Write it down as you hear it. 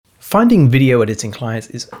Finding video editing clients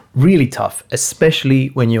is really tough, especially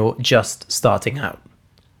when you're just starting out.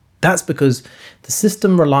 That's because the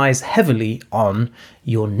system relies heavily on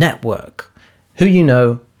your network, who you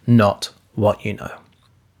know, not what you know.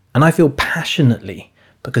 And I feel passionately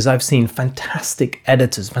because I've seen fantastic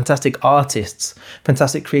editors, fantastic artists,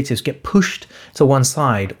 fantastic creatives get pushed to one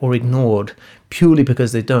side or ignored purely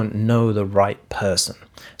because they don't know the right person.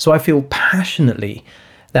 So I feel passionately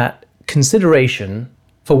that consideration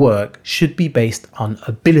for work should be based on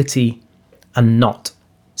ability and not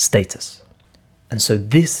status. And so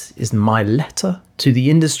this is my letter to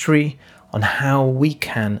the industry on how we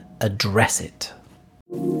can address it.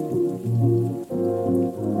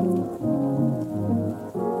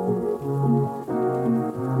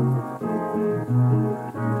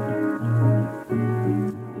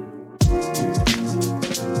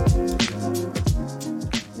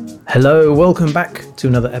 Hello, welcome back to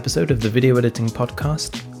another episode of the Video Editing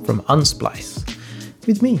Podcast from Unsplice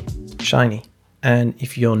with me, Shiny. And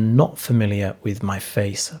if you're not familiar with my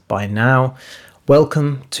face by now,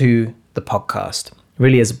 welcome to the podcast. It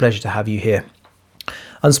really is a pleasure to have you here.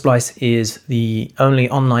 Unsplice is the only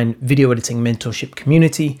online video editing mentorship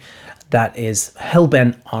community that is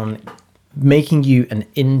hell-bent on making you an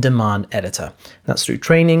in-demand editor. That's through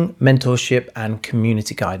training, mentorship, and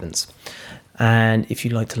community guidance. And if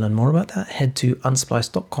you'd like to learn more about that, head to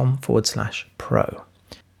unsplice.com/pro.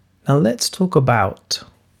 Now let's talk about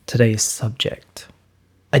today's subject.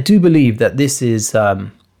 I do believe that this is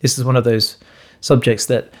one of those subjects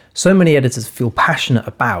that so many editors feel passionate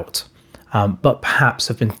about, but perhaps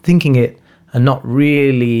have been thinking it and not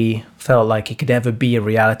really felt like it could ever be a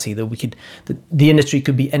reality, that the industry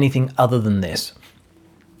could be anything other than this.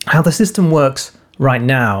 How the system works right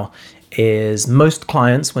now is most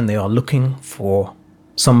clients, when they are looking for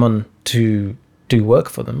someone to do work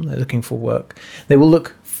for them, they're looking for work, they will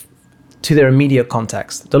look to their immediate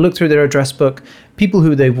contacts. They'll look through their address book, people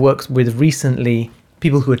who they've worked with recently,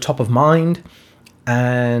 people who are top of mind,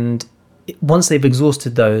 and once they've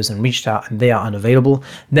exhausted those and reached out and they are unavailable,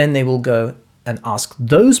 then they will go and ask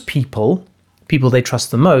those people they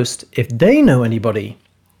trust the most, if they know anybody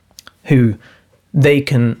who they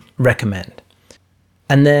can recommend.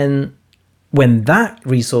 And then when that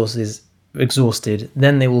resource is exhausted,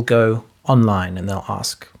 then they will go online and they'll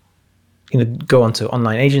ask, go onto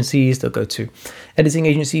online agencies, they'll go to editing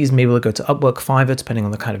agencies, maybe they'll go to Upwork, Fiverr, depending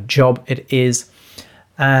on the kind of job it is.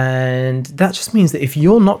 And that just means that if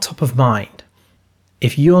you're not top of mind,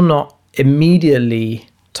 if you're not immediately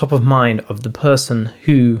top of mind of the person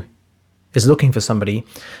who is looking for somebody,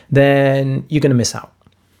 then you're going to miss out.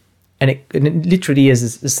 And it literally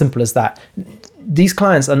is as simple as that. These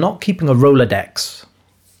clients are not keeping a Rolodex.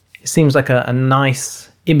 It seems like a nice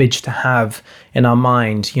image to have in our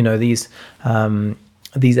mind. These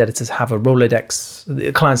editors have a Rolodex.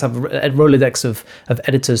 The clients have a Rolodex of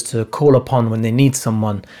editors to call upon when they need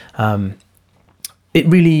someone. It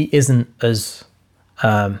really isn't as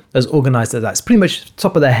organized as that. It's pretty much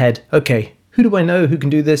top of their head. Okay, who do I know who can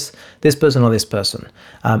do this person or this person?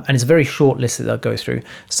 And it's a very short list that they'll go through.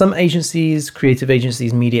 Some agencies, creative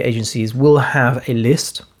agencies, media agencies will have a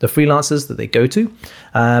list, the freelancers that they go to.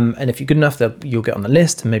 And if you're good enough, you'll get on the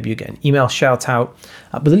list and maybe you get an email shout out.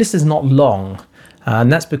 But the list is not long.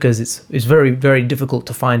 And that's because it's very, very difficult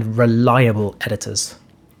to find reliable editors.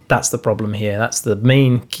 That's the problem here. That's the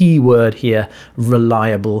main key word here,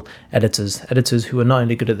 reliable editors. Editors who are not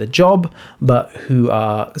only good at their job, but who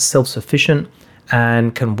are self-sufficient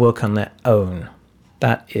and can work on their own.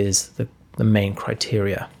 That is the main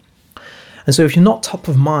criteria. And so if you're not top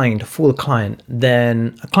of mind for the client,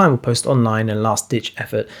 then a client will post online a last-ditch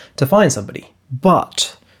effort to find somebody.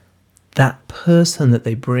 But that person that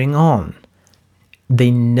they bring on,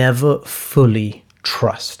 they never fully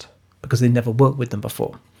trust because they never worked with them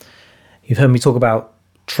before. You've heard me talk about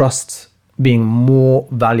trust being more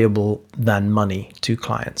valuable than money to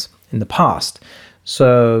clients in the past.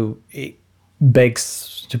 So it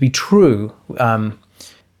begs to be true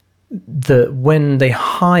that when they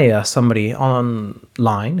hire somebody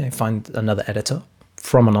online, they find another editor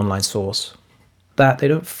from an online source, that they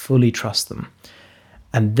don't fully trust them.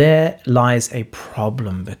 And there lies a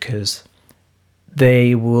problem because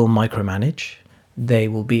they will micromanage, they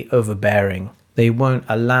will be overbearing, they won't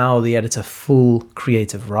allow the editor full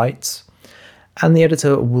creative rights, and the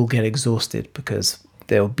editor will get exhausted because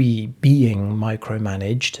they'll be being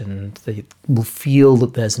micromanaged and they will feel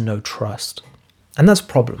that there's no trust. And that's a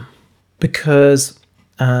problem because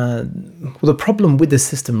the problem with the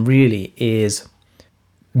system really is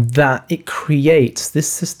that it creates this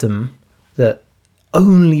system that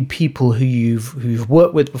only people who've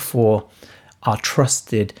worked with before are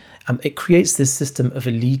trusted. It creates this system of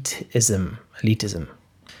elitism.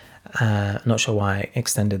 Not sure why I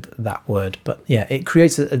extended that word, but yeah, it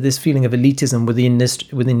creates this feeling of elitism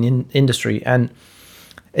within industry, and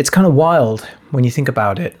it's kind of wild when you think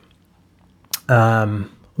about it. Though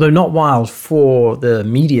not wild for the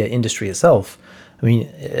media industry itself. I mean,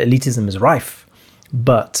 elitism is rife,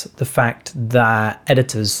 but the fact that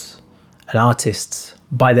editors and artists,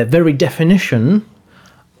 by their very definition,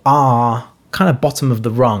 are kind of bottom of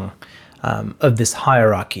the rung of this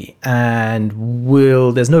hierarchy, and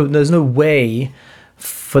there's no way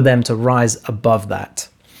for them to rise above that.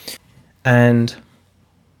 And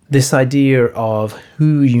this idea of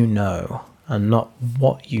who you know and not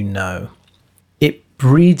what you know, it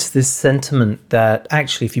breeds this sentiment that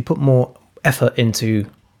actually, if you put more effort into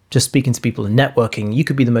just speaking to people and networking, you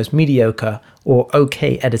could be the most mediocre or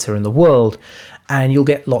okay editor in the world, and you'll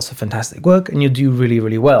get lots of fantastic work and you'll do really,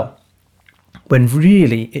 really well. When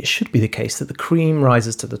really it should be the case that the cream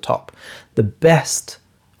rises to the top. The best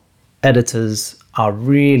editors are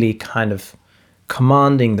really kind of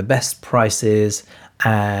commanding the best prices,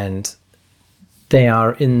 and they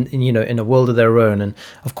are in a world of their own. And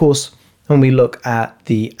of course, when we look at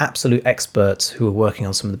the absolute experts who are working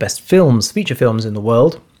on some of the best feature films in the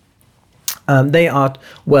world, they are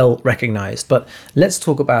well recognized. But let's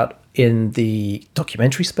talk about in the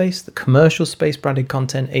documentary space, the commercial space, branded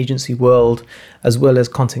content agency world, as well as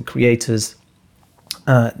content creators.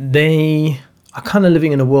 They are kind of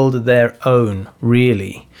living in a world of their own,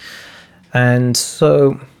 really. And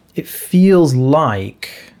so it feels like,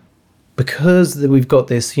 because we've got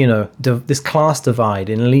this, this class divide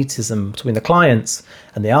in elitism between the clients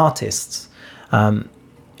and the artists,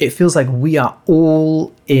 it feels like we are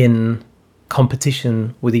all in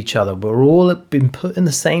competition with each other. We're all been put in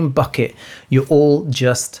the same bucket. You're all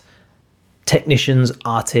just technicians,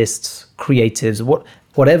 artists, creatives,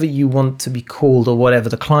 whatever you want to be called, or whatever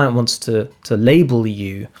the client wants to label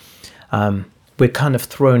you. We're kind of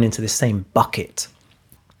thrown into the same bucket.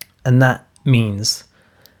 And that means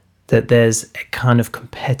that there's a kind of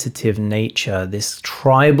competitive nature. This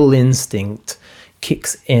tribal instinct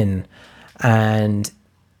kicks in, and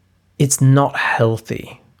it's not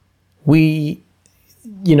healthy. We,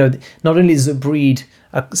 not only does it breed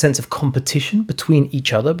a sense of competition between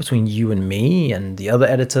each other, between you and me and the other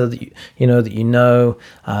editor that you know,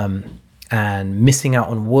 and missing out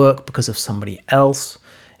on work because of somebody else.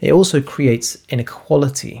 It also creates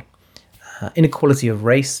inequality of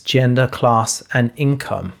race, gender, class, and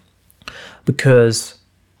income, because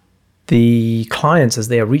the clients, as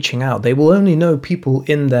they are reaching out, they will only know people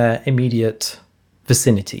in their immediate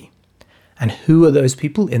vicinity. And who are those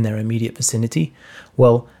people in their immediate vicinity?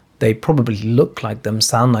 Well, they probably look like them,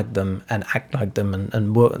 sound like them, and act like them,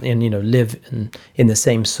 and work, and live in the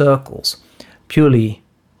same circles, purely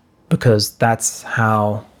because that's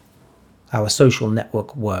how our social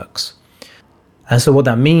network works. And so what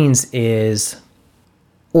that means is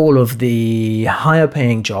all of the higher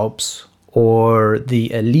paying jobs or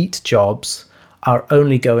the elite jobs are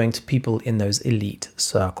only going to people in those elite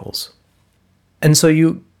circles. And so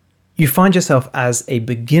you find yourself as a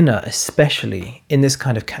beginner, especially in this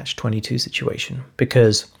kind of catch-22 situation,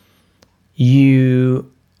 because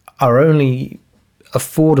you are only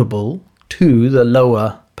affordable to the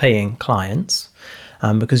lower paying clients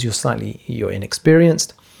because you're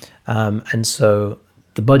inexperienced. And so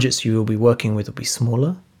the budgets you will be working with will be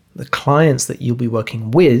smaller. The clients that you'll be working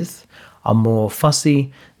with are more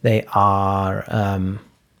fussy. They are,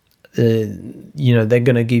 they're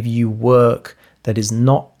going to give you work that is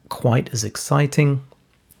not quite as exciting.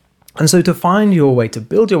 And so to find your way, to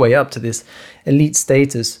build your way up to this elite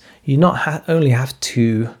status, you not only have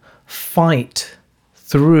to fight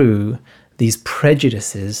through these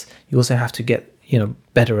prejudices, you also have to get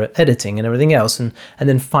better at editing and everything else, and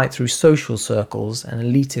then fight through social circles and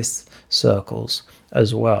elitist circles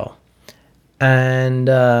as well. And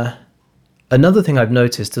another thing I've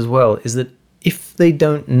noticed as well is that if they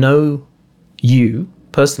don't know you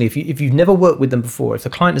personally, if you've never worked with them before, if the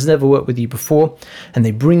client has never worked with you before and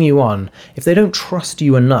they bring you on, if they don't trust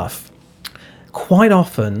you enough, quite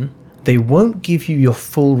often they won't give you your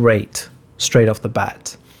full rate straight off the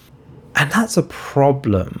bat. And that's a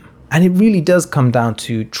problem. And it really does come down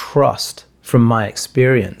to trust from my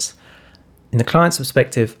experience. In the client's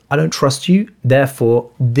perspective, I don't trust you,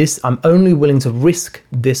 therefore I'm only willing to risk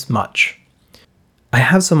this much. I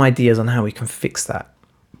have some ideas on how we can fix that.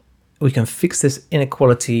 We can fix this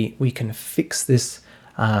inequality. We can fix this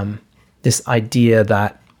this idea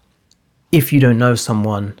that if you don't know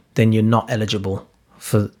someone, then you're not eligible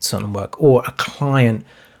for certain work, or a client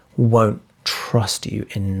won't trust you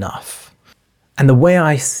enough. And the way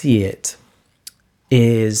I see it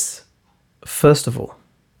is, first of all,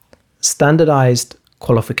 standardized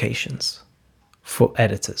qualifications for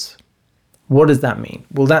editors. What does that mean?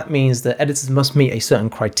 Well, that means that editors must meet a certain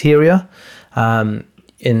criteria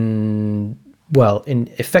in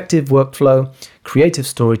effective workflow, creative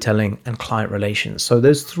storytelling, and client relations. So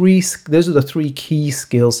those are the three key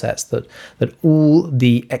skill sets that all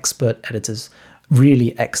the expert editors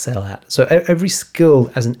really excel at. So every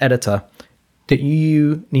skill as an editor that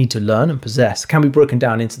you need to learn and possess can be broken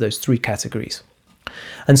down into those three categories.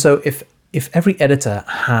 And so if every editor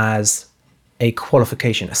has a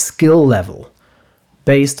qualification, a skill level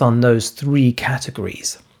based on those three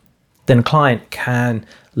categories, then a client can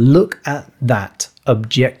look at that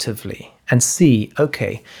objectively and see,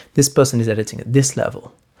 okay, this person is editing at this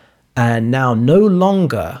level. And now no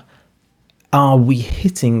longer are we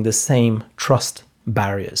hitting the same trust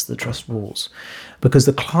barriers, the trust walls, because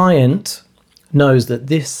the client knows that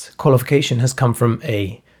this qualification has come from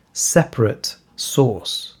a separate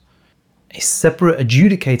source, a separate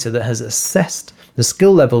adjudicator that has assessed the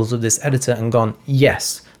skill levels of this editor and gone,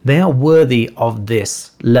 yes, they are worthy of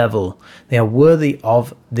this level. They are worthy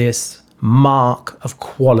of this mark of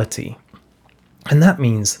quality. And that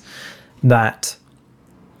means that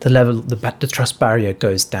the trust barrier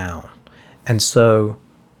goes down. And so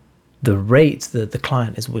the rate that the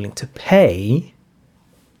client is willing to pay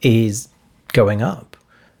is going up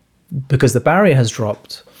because the barrier has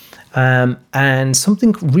dropped. And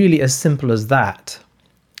something really as simple as that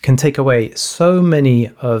can take away so many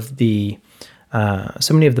of the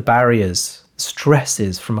barriers,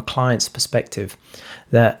 stresses from a client's perspective,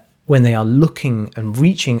 that when they are looking and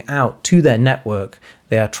reaching out to their network,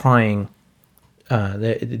 they are trying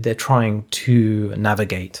to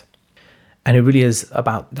navigate. And it really is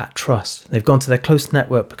about that trust. They've gone to their close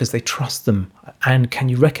network because they trust them. And can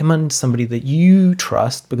you recommend somebody that you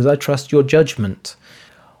trust because I trust your judgment?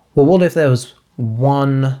 Well, what if there was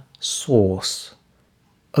one source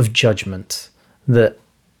of judgment that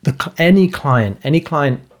any client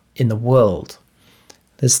in the world,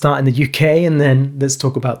 let's start in the UK and then let's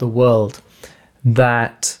talk about the world,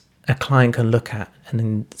 that a client can look at and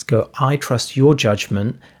then go, I trust your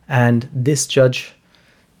judgment, and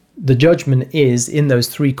the judgment is in those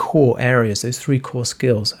three core areas, those three core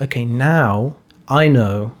skills. Okay, now I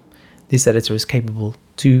know this editor is capable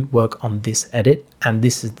to work on this edit, and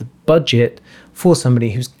this is the budget for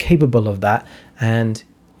somebody who's capable of that, and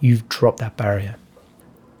you've dropped that barrier.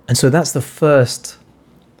 And so that's the first,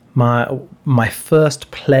 my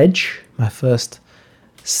first pledge, my first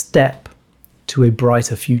step to a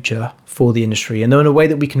brighter future for the industry. And in a way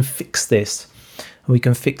that we can fix this, we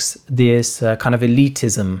can fix this kind of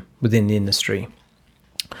elitism within the industry.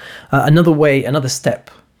 Another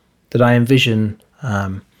step that I envision,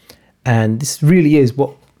 and this really is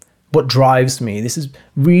what drives me. This is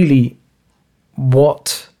really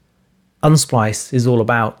what Unsplice is all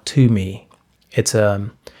about to me. It's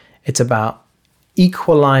about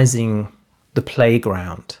equalizing the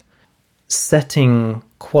playground, setting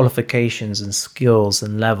qualifications and skills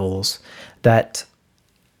and levels that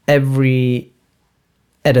every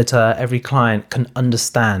editor, every client can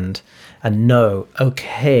understand and know,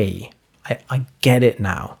 okay, I get it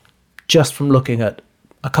now. Just from looking at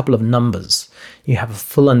a couple of numbers, you have a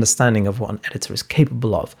full understanding of what an editor is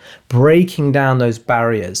capable of, breaking down those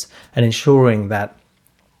barriers and ensuring that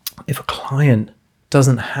if a client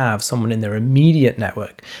doesn't have someone in their immediate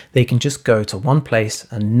network, they can just go to one place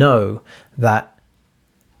and know that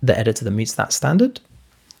the editor that meets that standard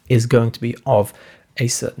is going to be of a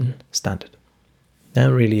certain standard. That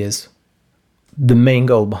really is the main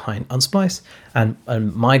goal behind Unsplice and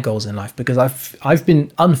my goals in life, because I've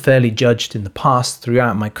been unfairly judged in the past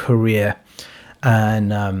throughout my career,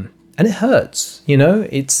 and it hurts.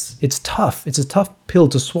 It's tough. It's a tough pill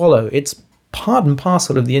to swallow. It's part and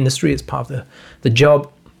parcel of the industry. It's part of the job,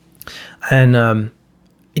 and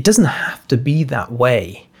it doesn't have to be that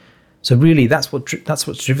way. So really, that's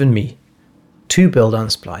what's driven me to build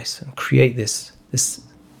Unsplice and create this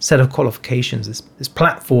set of qualifications, this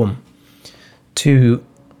platform to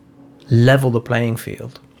level the playing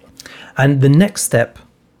field. And the next step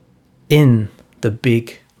in the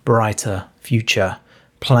big, brighter future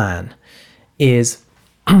plan is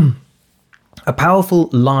a powerful,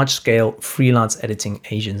 large-scale freelance editing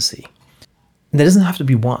agency. There doesn't have to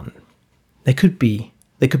be one. There could be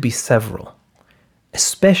several,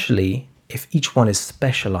 especially if each one is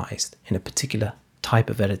specialized in a particular type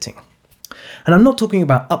of editing. And I'm not talking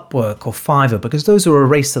about Upwork or Fiverr, because those are a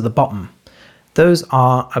race to the bottom. Those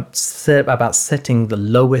are about setting the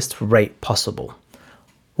lowest rate possible.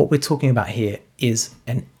 What we're talking about here is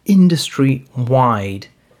an industry-wide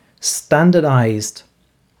standardized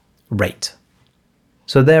rate.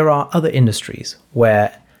 So there are other industries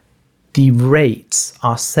where the rates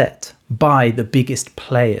are set by the biggest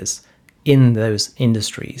players in those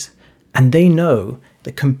industries. And they know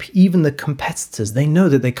that even the competitors, they know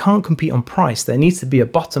that they can't compete on price. There needs to be a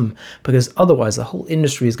bottom, because otherwise the whole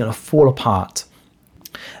industry is going to fall apart.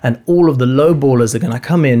 And all of the low ballers are going to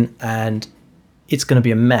come in and it's going to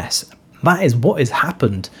be a mess. That is what has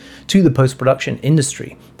happened to the post-production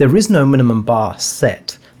industry. There is no minimum bar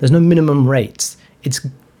set. There's no minimum rates. It's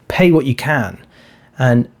pay what you can.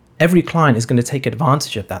 And every client is going to take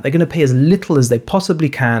advantage of that. They're going to pay as little as they possibly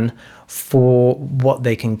can for what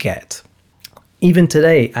they can get. Even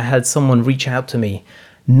today, I had someone reach out to me,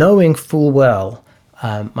 knowing full well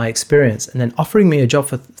my experience, and then offering me a job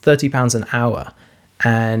for £30 an hour.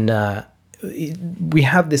 And we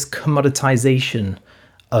have this commoditization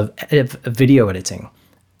of video editing,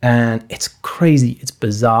 and it's crazy, it's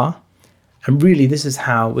bizarre. And really, this is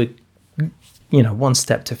how we're, one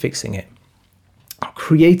step to fixing it.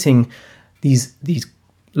 Creating these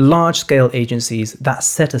large-scale agencies that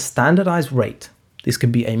set a standardized rate. This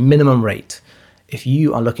could be a minimum rate. If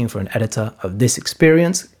you are looking for an editor of this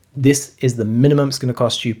experience, this is the minimum it's going to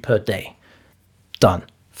cost you per day. Done.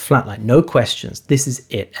 Flatline, no questions. This is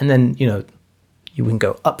it. And then, you can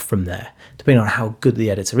go up from there, depending on how good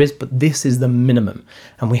the editor is. But this is the minimum.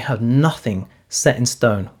 And we have nothing set in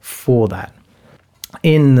stone for that.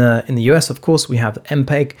 In the US, of course, we have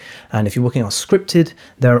MPEG, and if you're working on scripted,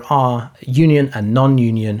 there are union and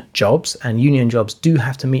non-union jobs, and union jobs do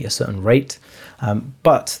have to meet a certain rate,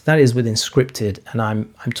 but that is within scripted, and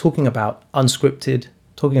I'm talking about unscripted,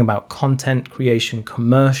 talking about content creation,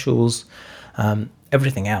 commercials,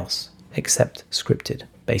 everything else except scripted,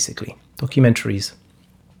 basically. Documentaries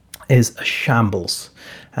is a shambles,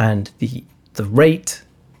 and the rate,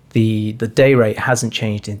 the day rate hasn't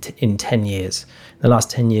changed in 10 years, the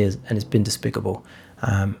last 10 years, and it's been despicable.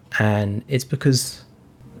 And it's because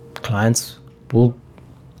clients will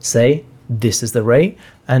say, this is the rate,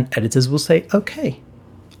 and editors will say, okay,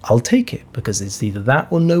 I'll take it, because it's either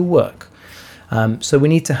that or no work. So we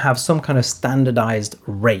need to have some kind of standardized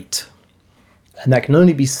rate, and that can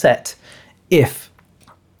only be set if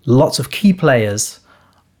lots of key players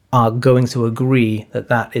are going to agree that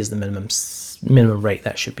that is the minimum rate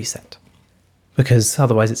that should be set, because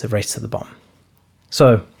otherwise it's a race to the bottom.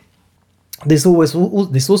 So this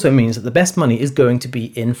also means that the best money is going to be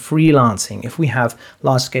in freelancing. If we have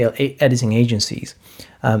large-scale editing agencies,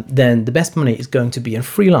 then the best money is going to be in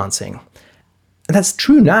freelancing. And that's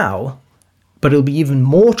true now, but it'll be even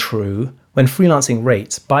more true when freelancing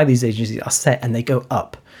rates by these agencies are set and they go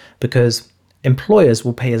up, because employers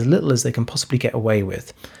will pay as little as they can possibly get away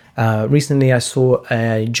with. Recently, I saw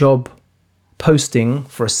a job posting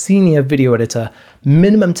for a senior video editor,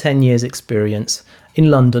 minimum 10 years experience in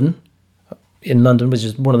London, which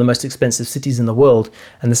is one of the most expensive cities in the world,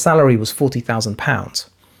 and the salary was £40,000.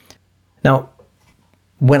 Now,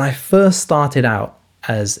 when I first started out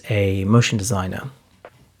as a motion designer,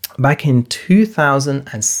 back in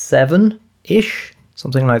 2007-ish,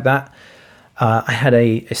 something like that, I had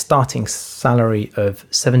a starting salary of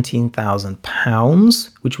 £17,000,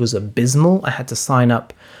 which was abysmal. I had to sign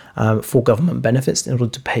up for government benefits in order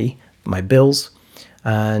to pay my bills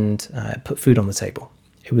and put food on the table.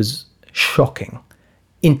 It was shocking.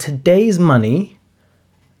 In today's money,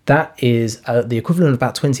 that is the equivalent of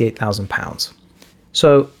about £28,000.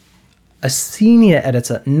 So a senior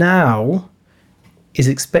editor now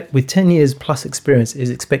with 10 years plus experience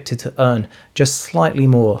is expected to earn just slightly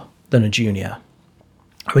more than a junior,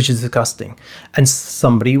 which is disgusting. And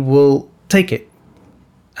somebody will take it,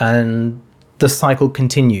 and the cycle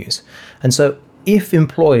continues. And so if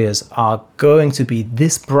employers are going to be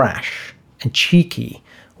this brash and cheeky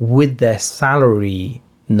with their salary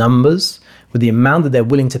numbers, with the amount that they're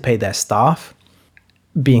willing to pay their staff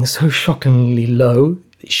being so shockingly low,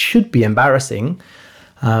 it should be embarrassing.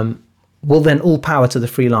 Well, then all power to the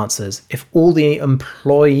freelancers. If all the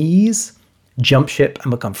employees jump ship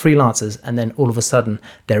and become freelancers, and then all of a sudden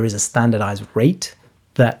there is a standardized rate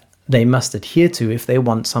that they must adhere to if they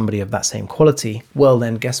want somebody of that same quality, well,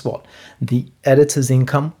 then guess what? The editor's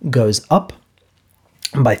income goes up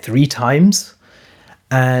by 3 times.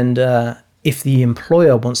 And if the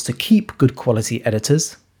employer wants to keep good quality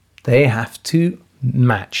editors, they have to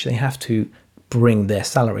match, they have to bring their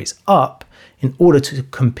salaries up in order to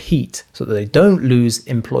compete, so that they don't lose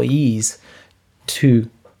employees to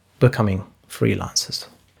becoming freelancers.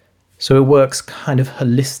 So it works kind of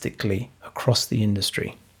holistically across the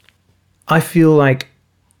industry. I feel like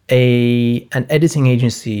an editing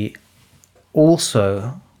agency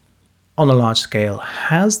also, on a large scale,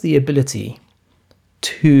 has the ability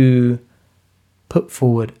to put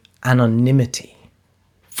forward anonymity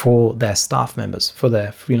for their staff members, for their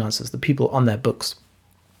freelancers, the people on their books.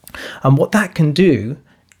 And what that can do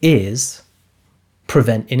is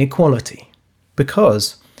prevent inequality,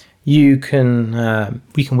 because we can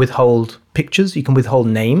withhold pictures, you can withhold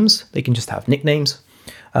names, they can just have nicknames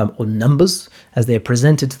or numbers as they are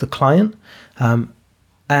presented to the client.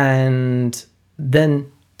 And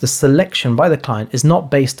then the selection by the client is not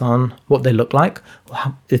based on what they look like.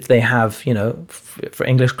 If they have, for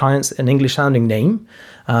English clients, an English sounding name,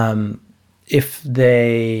 if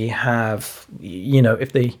they have,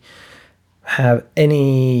 if they have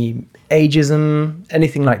any ageism,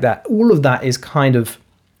 anything like that, all of that is kind of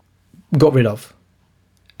got rid of.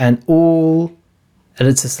 And all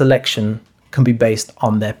editor selection can be based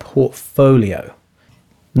on their portfolio,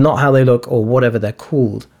 not how they look or whatever they're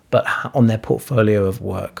called, but on their portfolio of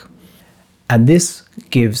work. And this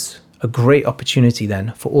gives a great opportunity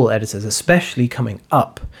then for all editors, especially coming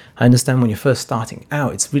up. I understand when you're first starting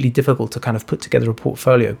out, it's really difficult to kind of put together a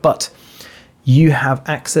portfolio, but you have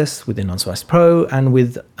access within Unsplice Pro and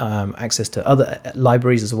with access to other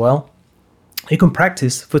libraries as well. You can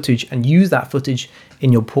practice footage and use that footage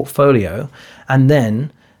in your portfolio, and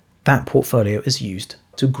then that portfolio is used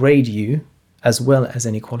to grade you as well as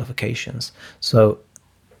any qualifications. So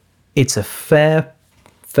it's a fair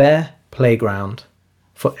playground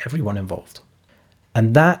for everyone involved.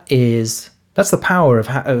 And that's the power of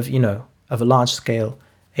a large scale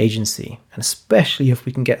agency. And especially if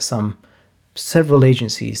we can get several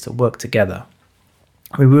agencies to work together,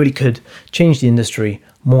 we really could change the industry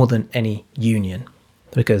more than any union,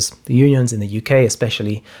 because the unions in the UK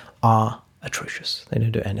especially are atrocious. They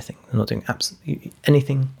don't do anything. They're not doing absolutely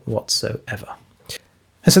anything whatsoever.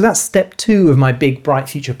 And so that's step 2 of my big bright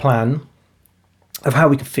future plan of how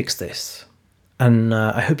we can fix this. And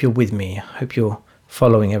I hope you're with me. I hope you're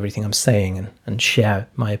following everything I'm saying and share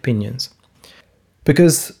my opinions.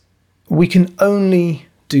 Because we can only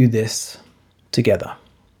do this together.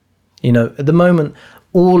 At the moment,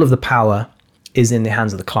 all of the power is in the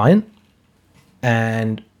hands of the client,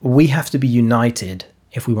 and we have to be united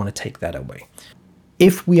if we want to take that away.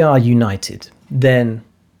 If we are united, then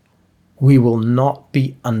we will not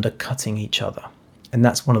be undercutting each other. And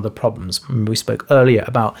that's one of the problems. We spoke earlier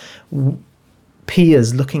about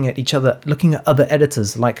peers looking at each other, looking at other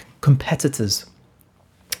editors like competitors.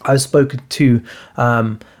 I've spoken to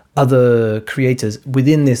other creators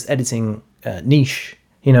within this editing niche,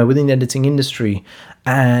 within the editing industry,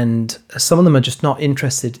 and some of them are just not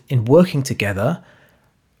interested in working together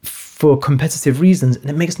for competitive reasons, and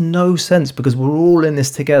it makes no sense because we're all in this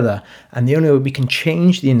together, and the only way we can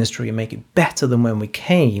change the industry and make it better than when we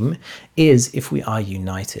came is if we are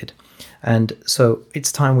united. And so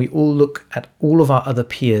it's time we all look at all of our other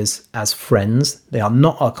peers as friends. They are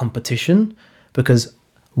not our competition, because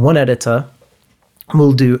one editor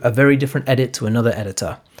will do a very different edit to another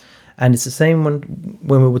editor. And it's the same when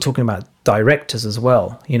we were talking about directors as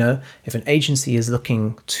well. If an agency is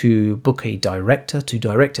looking to book a director to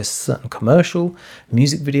direct a certain commercial,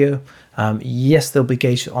 music video, yes, they'll be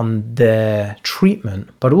gauged on their treatment,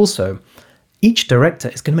 but also each director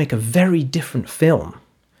is going to make a very different film,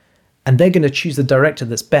 and they're going to choose the director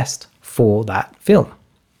that's best for that film.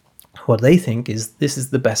 What they think is this is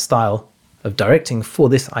the best style of directing for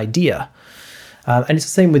this idea. And it's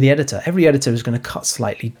the same with the editor. Every editor is going to cut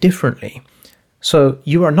slightly differently. So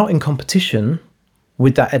you are not in competition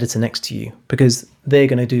with that editor next to you, because they're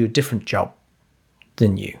going to do a different job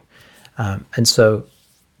than you. And so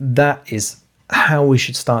that is how we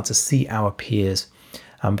should start to see our peers.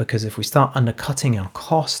 Because if we start undercutting our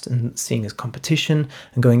cost and seeing as competition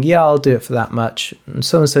and going, yeah, I'll do it for that much, and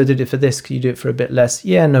so did it for this, can you do it for a bit less?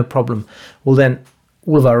 Yeah, no problem. Well, then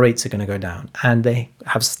all of our rates are going to go down, and they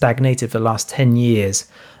have stagnated for the last 10 years,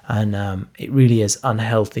 and it really is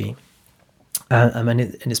unhealthy. And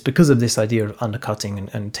it's because of this idea of undercutting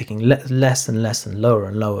and taking less and less and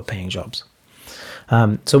lower paying jobs.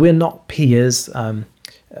 So we're not peers.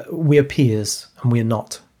 We are peers, and we're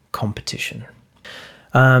not competition.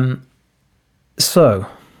 So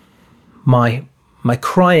my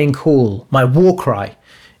crying call, my war cry,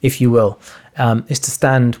 if you will, is to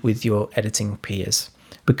stand with your editing peers,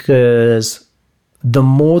 because the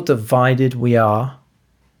more divided we are,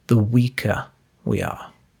 the weaker we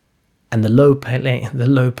are. And the low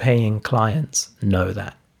paying clients know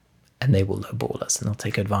that, and they will lowball us, and they'll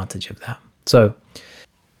take advantage of that. So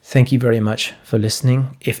thank you very much for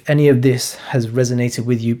listening. If any of this has resonated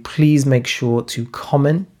with you, please make sure to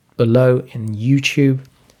comment below in YouTube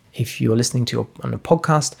If you're listening to on a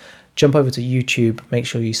podcast, jump over to YouTube, make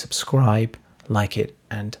sure you subscribe, like it,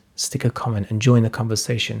 and stick a comment and join the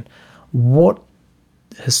conversation. What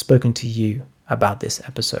has spoken to you about this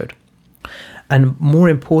episode? And more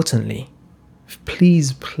importantly,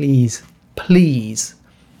 please, please, please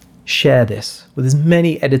share this with as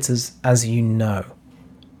many editors as you know,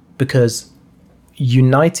 because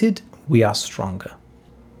united, we are stronger.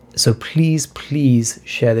 So please, please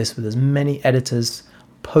share this with as many editors,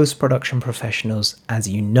 post-production professionals as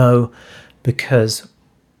you know, because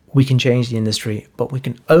we can change the industry, but we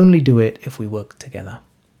can only do it if we work together.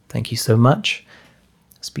 Thank you so much.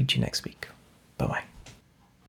 Speak to you next week. Bye-bye.